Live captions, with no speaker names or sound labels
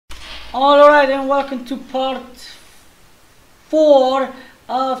Alright, and welcome to part 4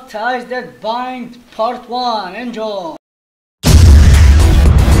 of Ties That Bind Part 1. Enjoy!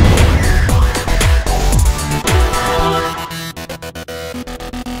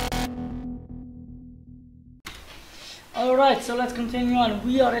 Alright, so let's continue on.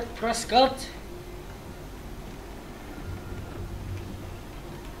 We are at Prescott.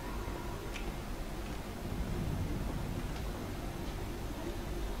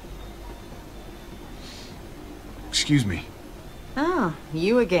 Excuse me. Oh,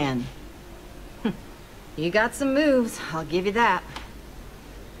 you again. You got some moves, I'll give you that.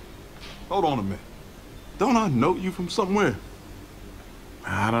 Hold on a minute. Don't I know you from somewhere?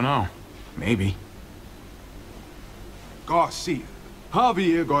 I don't know. Maybe. Garcia.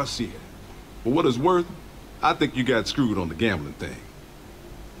 Javier Garcia. For what it's worth, I think you got screwed on the gambling thing.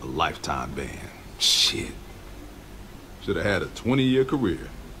 A lifetime ban. Shit. Should have had a 20-year career.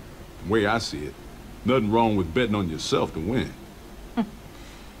 The way I see it, nothing wrong with betting on yourself to win.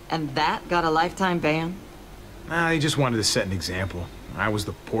 And that got a lifetime ban? Nah, they just wanted to set an example. I was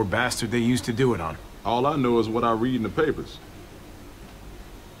the poor bastard they used to do it on. All I know is what I read in the papers.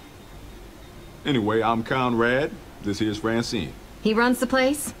 Anyway, I'm Conrad. This here's Francine. He runs the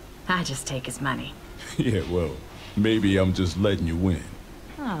place? I just take his money. Yeah, well, maybe I'm just letting you win.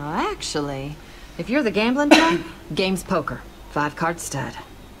 Oh, actually, if you're the gambling type, game's poker. 5-card stud.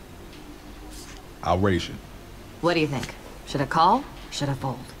 I'll race you. What do you think? Should I call? Should I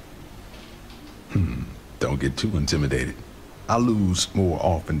fold? Don't get too intimidated. I lose more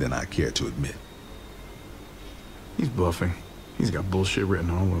often than I care to admit. He's bluffing. He's got bullshit written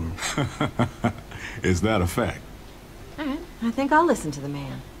all over him. Is that a fact? Alright, I think I'll listen to the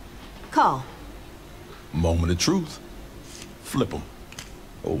man. Call. Moment of truth. Flip 'em.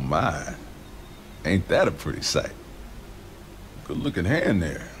 Oh my. Ain't that a pretty sight? Good looking hand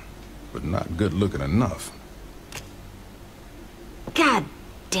there, but not good looking enough. God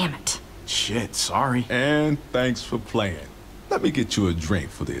damn it. Shit, sorry. And thanks for playing. Let me get you a drink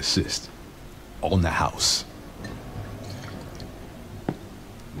for the assist. On the house.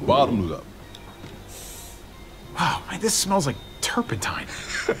 Bottoms up. Wow, man, this smells like turpentine.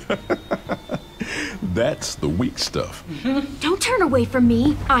 That's the weak stuff. Don't turn away from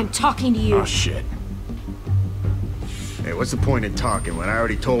me. I'm talking to you. Oh, shit. Hey, what's the point in talking when I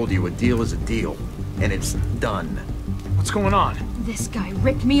already told you a deal is a deal? And it's done. What's going on? This guy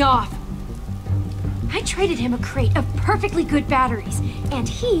ripped me off. I traded him a crate of perfectly good batteries, and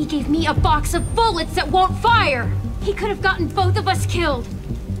he gave me a box of bullets that won't fire. He could have gotten both of us killed.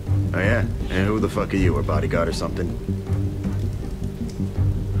 Oh yeah? And who the fuck are you, a bodyguard or something?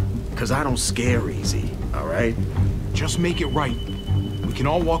 Cause I don't scare easy, alright? Just make it right. We can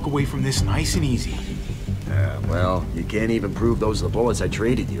all walk away from this nice and easy. Well, you can't even prove those are the bullets I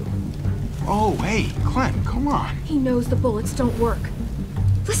traded you. Oh, hey, Clem, come on. He knows the bullets don't work.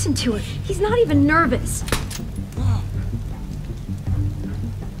 Listen to it. He's not even nervous.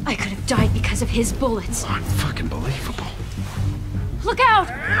 I could have died because of his bullets. Unfucking believable. Look out!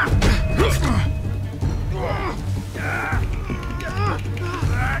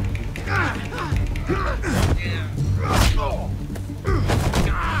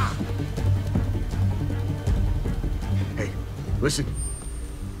 Hey, listen.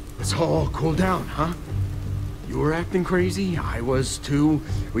 Let's all cool down, huh? You were acting crazy, I was too.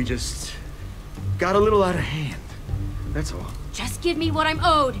 We just got a little out of hand. That's all. Just give me what I'm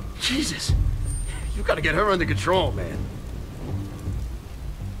owed. Jesus. You gotta get her under control, man.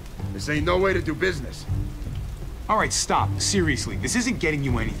 This ain't no way to do business. All right, stop. Seriously, this isn't getting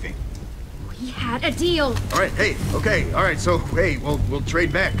you anything. We had a deal. All right, hey, okay, all right, so, hey, we'll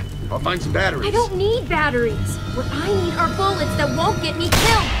trade back. I'll find some batteries. I don't need batteries. What I need are bullets that won't get me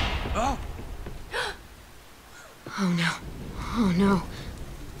killed. Oh. Oh no. Oh no.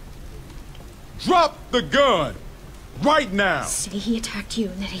 Drop the gun! Right now! Say he attacked you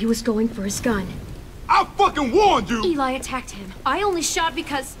and that he was going for his gun. I fucking warned you! Eli attacked him. I only shot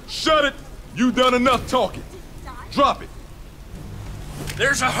because... Shut it! You done enough talking. Drop it.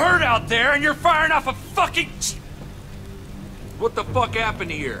 There's a herd out there and you're firing off a fucking... What the fuck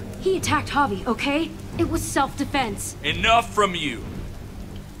happened here? He attacked Javi, okay? It was self-defense. Enough from you.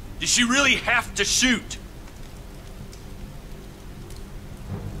 Did she really have to shoot?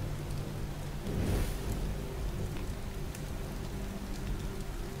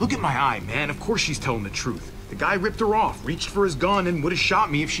 Look at my eye, man. Of course she's telling the truth. The guy ripped her off, reached for his gun, and would have shot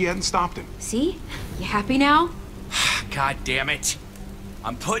me if she hadn't stopped him. See? You happy now? God damn it.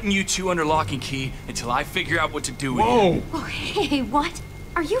 I'm putting you two under lock and key until I figure out what to do with Whoa! you. Oh, hey, what?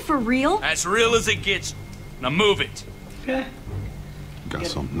 Are you for real? As real as it gets. Now move it. Okay. Got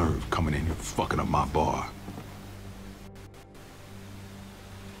some nerve coming in here fucking up my bar.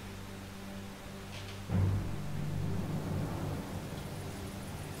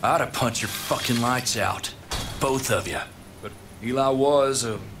 I'd have punched your fucking lights out. Both of you. But Eli was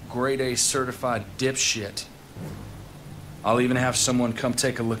a grade A certified dipshit. I'll even have someone come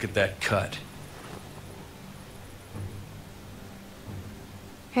take a look at that cut.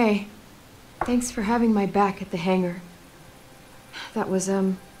 Hey, thanks for having my back at the hangar. That was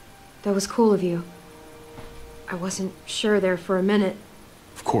cool of you. I wasn't sure there for a minute.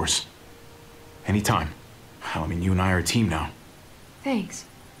 Of course. Anytime. Hell, I mean, you and I are a team now. Thanks.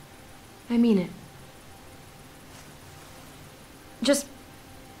 I mean it. Just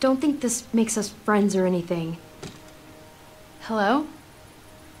don't think this makes us friends or anything. Hello?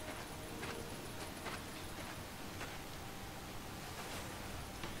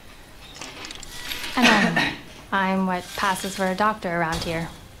 I know. I'm what passes for a doctor around here.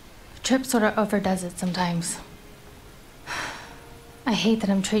 Trip sort of overdoes it sometimes. I hate that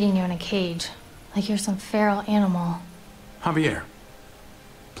I'm treating you in a cage, like you're some feral animal. Javier.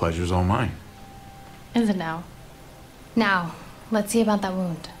 Pleasure's all mine. Is it now? Now, let's see about that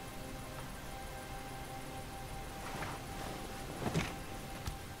wound.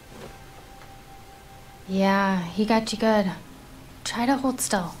 Yeah, he got you good. Try to hold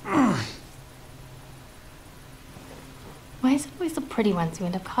still. Why is it always the pretty ones who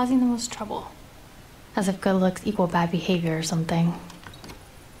end up causing the most trouble? As if good looks equal bad behavior or something.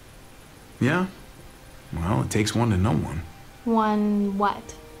 Yeah? Well, it takes one to know one. One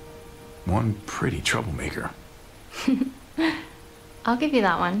what? One pretty troublemaker. I'll give you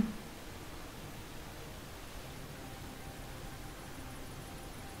that one.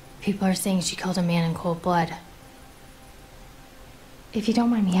 People are saying she killed a man in cold blood. If you don't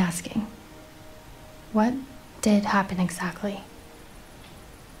mind me asking, what did happen exactly?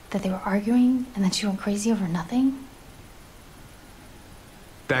 That they were arguing and then she went crazy over nothing?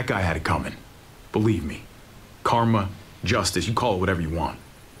 That guy had it coming. Believe me. Karma, justice, you call it whatever you want.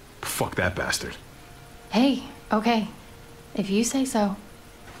 Fuck that bastard. Hey, okay. If you say so.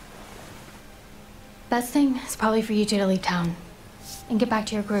 Best thing is probably for you two to leave town and get back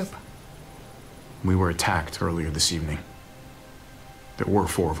to your group. We were attacked earlier this evening. There were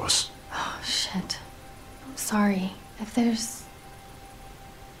 4 of us. Oh, shit. I'm sorry. If there's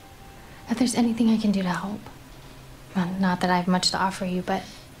anything I can do to help. Well, not that I have much to offer you, but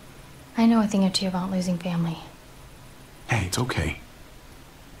I know a thing or two about losing family. Hey, it's okay.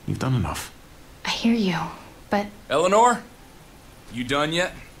 You've done enough. I hear you, but Eleanor? You done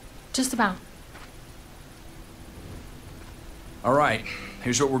yet? just about. All right,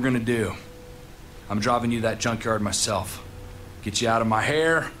 here's what we're gonna do. I'm driving you to that junkyard myself. Get you out of my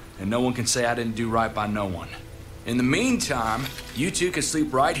hair, and no one can say I didn't do right by no one. In the meantime, you two can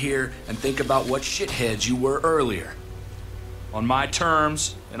sleep right here and think about what shitheads you were earlier. On my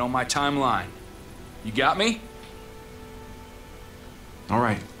terms and on my timeline. You got me? All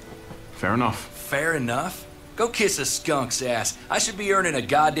right. Fair enough. Fair enough? Go kiss a skunk's ass. I should be earning a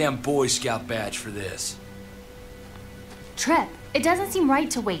goddamn Boy Scout badge for this. Trip, it doesn't seem right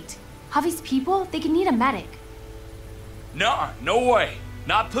to wait. Javi's people, they could need a medic. Nah, no way.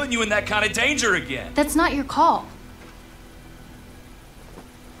 Not putting you in that kind of danger again. That's not your call.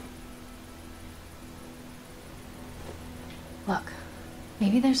 Look,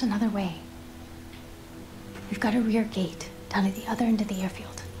 maybe there's another way. We've got a rear gate down at the other end of the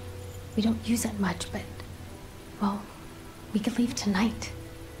airfield. We don't use it much, but, well, we could leave tonight.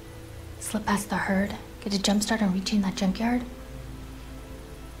 Slip past the herd, get a jump start on reaching that junkyard.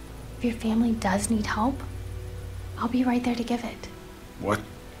 If your family does need help, I'll be right there to give it. What?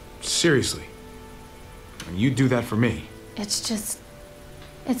 Seriously? You'd do that for me? It's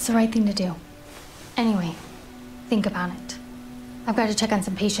the right thing to do. Anyway, think about it. I've got to check on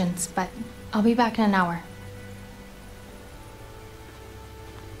some patients, but I'll be back in an hour.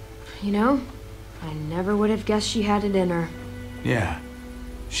 You know, I never would have guessed she had it in her. Yeah.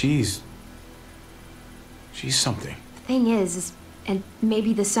 She's something. The thing is, and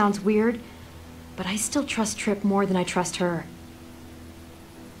maybe this sounds weird, but I still trust Trip more than I trust her.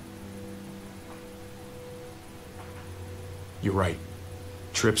 You're right.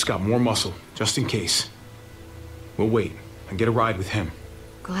 Trip's got more muscle, just in case. We'll wait and get a ride with him.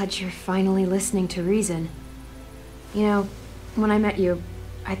 Glad you're finally listening to reason. You know, when I met you,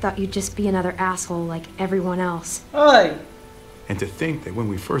 I thought you'd just be another asshole like everyone else. Oi! And to think that when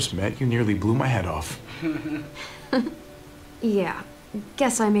we first met, you nearly blew my head off. Yeah,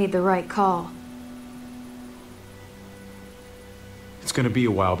 guess I made the right call. It's gonna be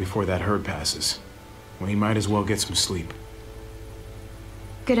a while before that herd passes. We might as well get some sleep.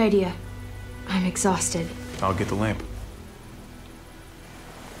 Good idea. I'm exhausted. I'll get the lamp.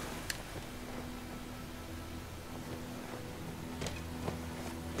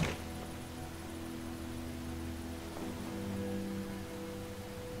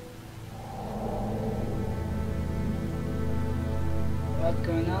 What's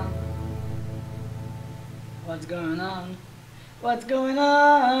going on? What's going on? What's going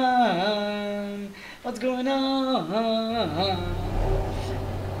on? What's going on?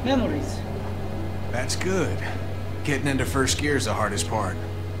 Memories. That's good. Getting into first gear is the hardest part.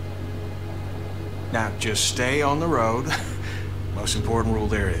 Now, just stay on the road. Most important rule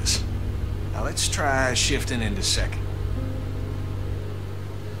there is. Now, let's try shifting into second.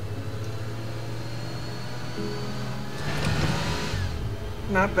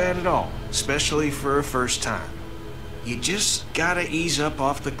 Not bad at all, especially for a first time. You just gotta ease up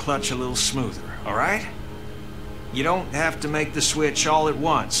off the clutch a little smoother, all right? You don't have to make the switch all at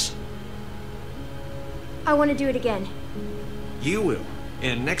once. I want to do it again. You will.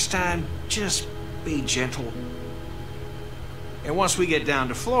 And next time, just be gentle. And once we get down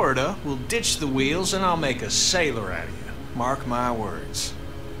to Florida, we'll ditch the wheels and I'll make a sailor out of you. Mark my words.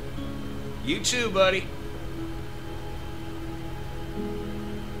 You too, buddy.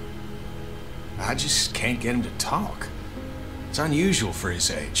 I just can't get him to talk. It's unusual for his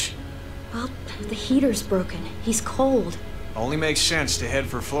age. Well, the heater's broken. He's cold. Only makes sense to head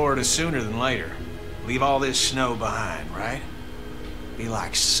for Florida sooner than later. Leave all this snow behind, right? Be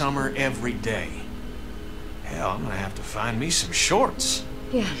like summer every day. Hell, I'm gonna have to find me some shorts.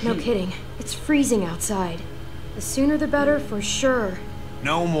 Yeah, no kidding. It's freezing outside. The sooner the better, for sure.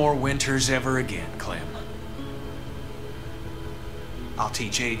 No more winters ever again, Clem. I'll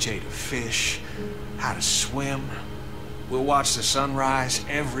teach AJ to fish, how to swim. We'll watch the sunrise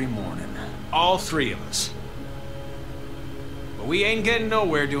every morning. All three of us. But we ain't getting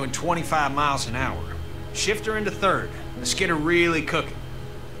nowhere doing 25 miles an hour. Shift her into third. Let's get her really cooking.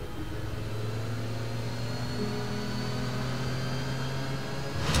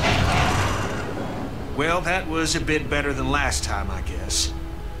 Well, that was a bit better than last time, I guess.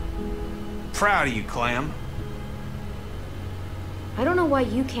 Proud of you, Clem. I don't know why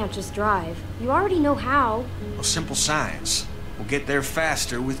you can't just drive. You already know how. Well, simple science. We'll get there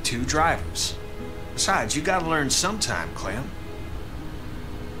faster with two drivers. Besides, you gotta learn sometime, Clem.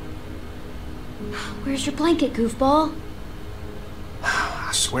 Where's your blanket, goofball?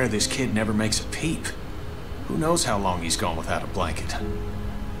 I swear this kid never makes a peep. Who knows how long he's gone without a blanket.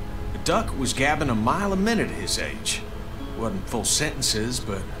 The duck was gabbing a mile a minute at his age. Wasn't full sentences,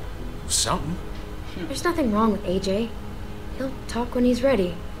 but it was something. There's nothing wrong with AJ. He'll talk when he's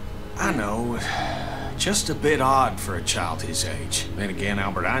ready. I know. Just a bit odd for a child his age. Then again,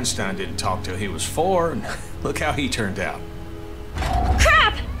 Albert Einstein didn't talk till he was 4, and look how he turned out.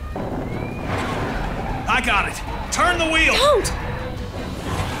 Crap! I got it! Turn the wheel! Don't!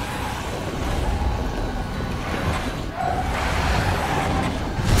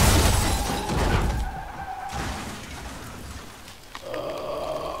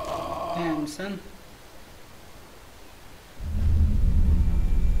 Damn, son.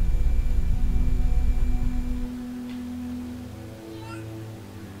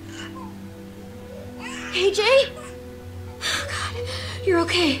 AJ? Oh, God, you're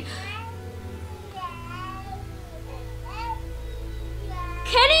okay.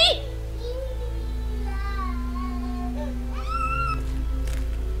 Kenny?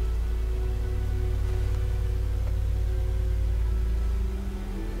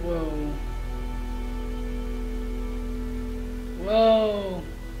 Whoa. Whoa.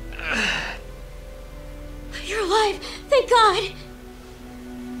 You're alive, thank God.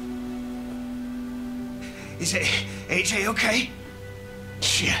 Is AJ okay?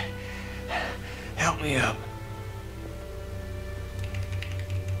 Shit. Help me up.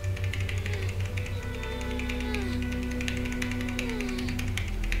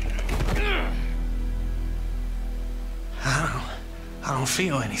 I don't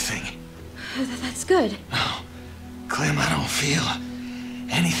feel anything. That's good. No, Clem, I don't feel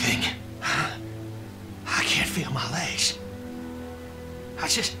anything. I can't feel my legs. I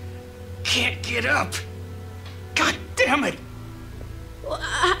just can't get up. God damn it! Well,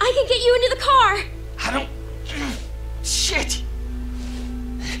 I can get you into the car. I don't... Shit!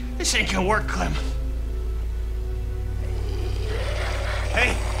 This ain't gonna work, Clem.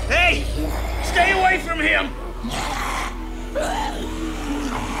 Hey! Hey! Stay away from him!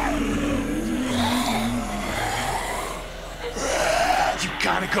 You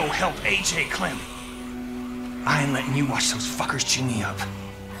gotta go help AJ, Clem. I ain't letting you watch those fuckers chew me up.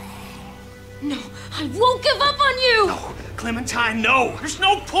 No, I won't give up on you! No, Clementine, no! There's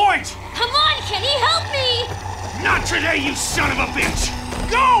no point! Come on, Kenny, help me! Not today, you son of a bitch!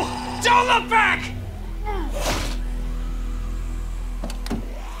 Go! Don't look back!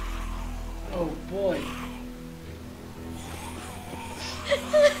 Oh boy.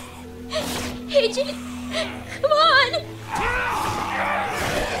 AJ, come on!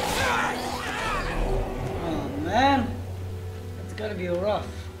 Oh man. It's gotta be rough.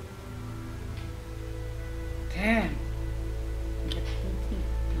 Damn. Get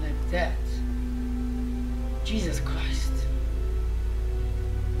like that. Jesus Christ.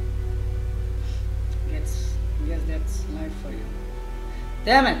 Guess that's life for you.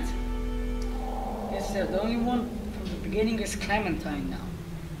 Damn it! Guess the only one from the beginning is Clementine now.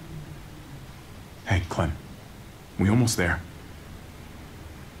 Hey, Clem. We almost there.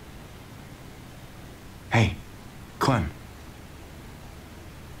 Hey, Clem.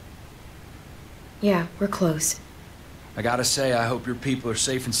 Yeah, we're close. I gotta say, I hope your people are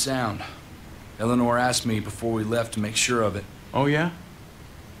safe and sound. Eleanor asked me before we left to make sure of it. Oh, yeah?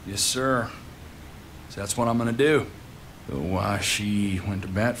 Yes, sir. So that's what I'm gonna do. Though why she went to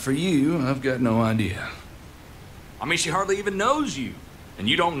bat for you, I've got no idea. I mean, she hardly even knows you. And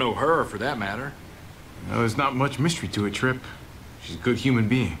you don't know her, for that matter. No, there's not much mystery to it, Trip. She's a good human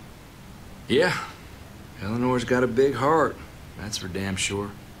being. Yeah. Eleanor's got a big heart. That's for damn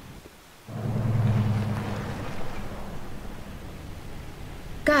sure.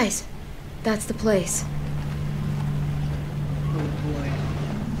 Guys, that's the place. Oh boy.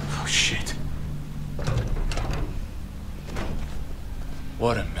 Oh, shit.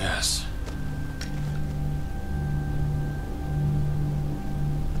 What a mess.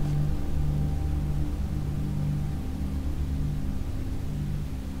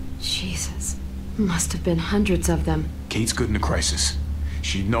 Jesus. Must have been hundreds of them. Kate's good in a crisis.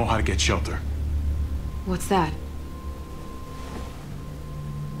 She'd know how to get shelter. What's that?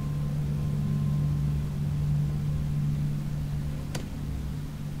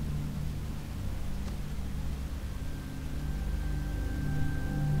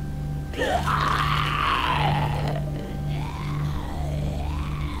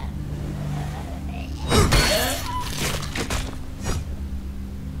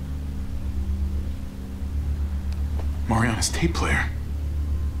 Mariana's tape player.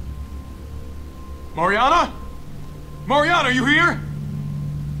 Mariana? Mariana, are you here?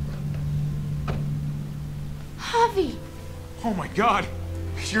 Javi, Oh my God.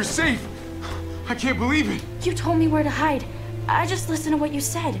 You're safe. I can't believe it. You told me where to hide. I just listened to what you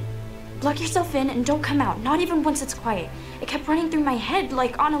said. Lock yourself in and don't come out, not even once it's quiet. It kept running through my head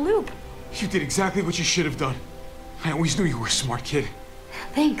like on a loop. You did exactly what you should have done. I always knew you were a smart kid.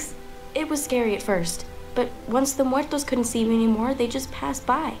 Thanks. It was scary at first, but once the muertos couldn't see me anymore, they just passed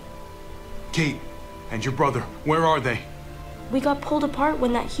by. Kate and your brother, where are they? We got pulled apart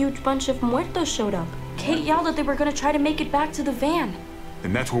when that huge bunch of muertos showed up. Kate yelled that they were gonna try to make it back to the van.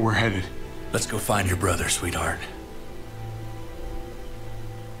 Then that's where we're headed. Let's go find your brother, sweetheart.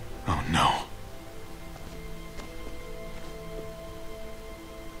 Oh no.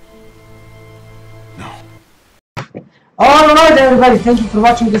 No. Alright everybody, thank you for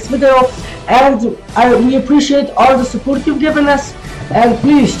watching this video, and we appreciate all the support you've given us, and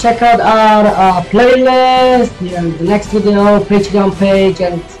please check out our playlist and the next video, Patreon page,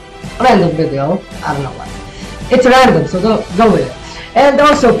 and random video. I don't know why. It's random, so go with it. And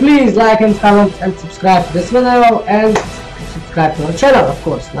also please like and comment and subscribe to this video, and subscribe to our channel, of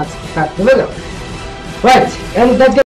course, not subscribe to the video. Right, and that's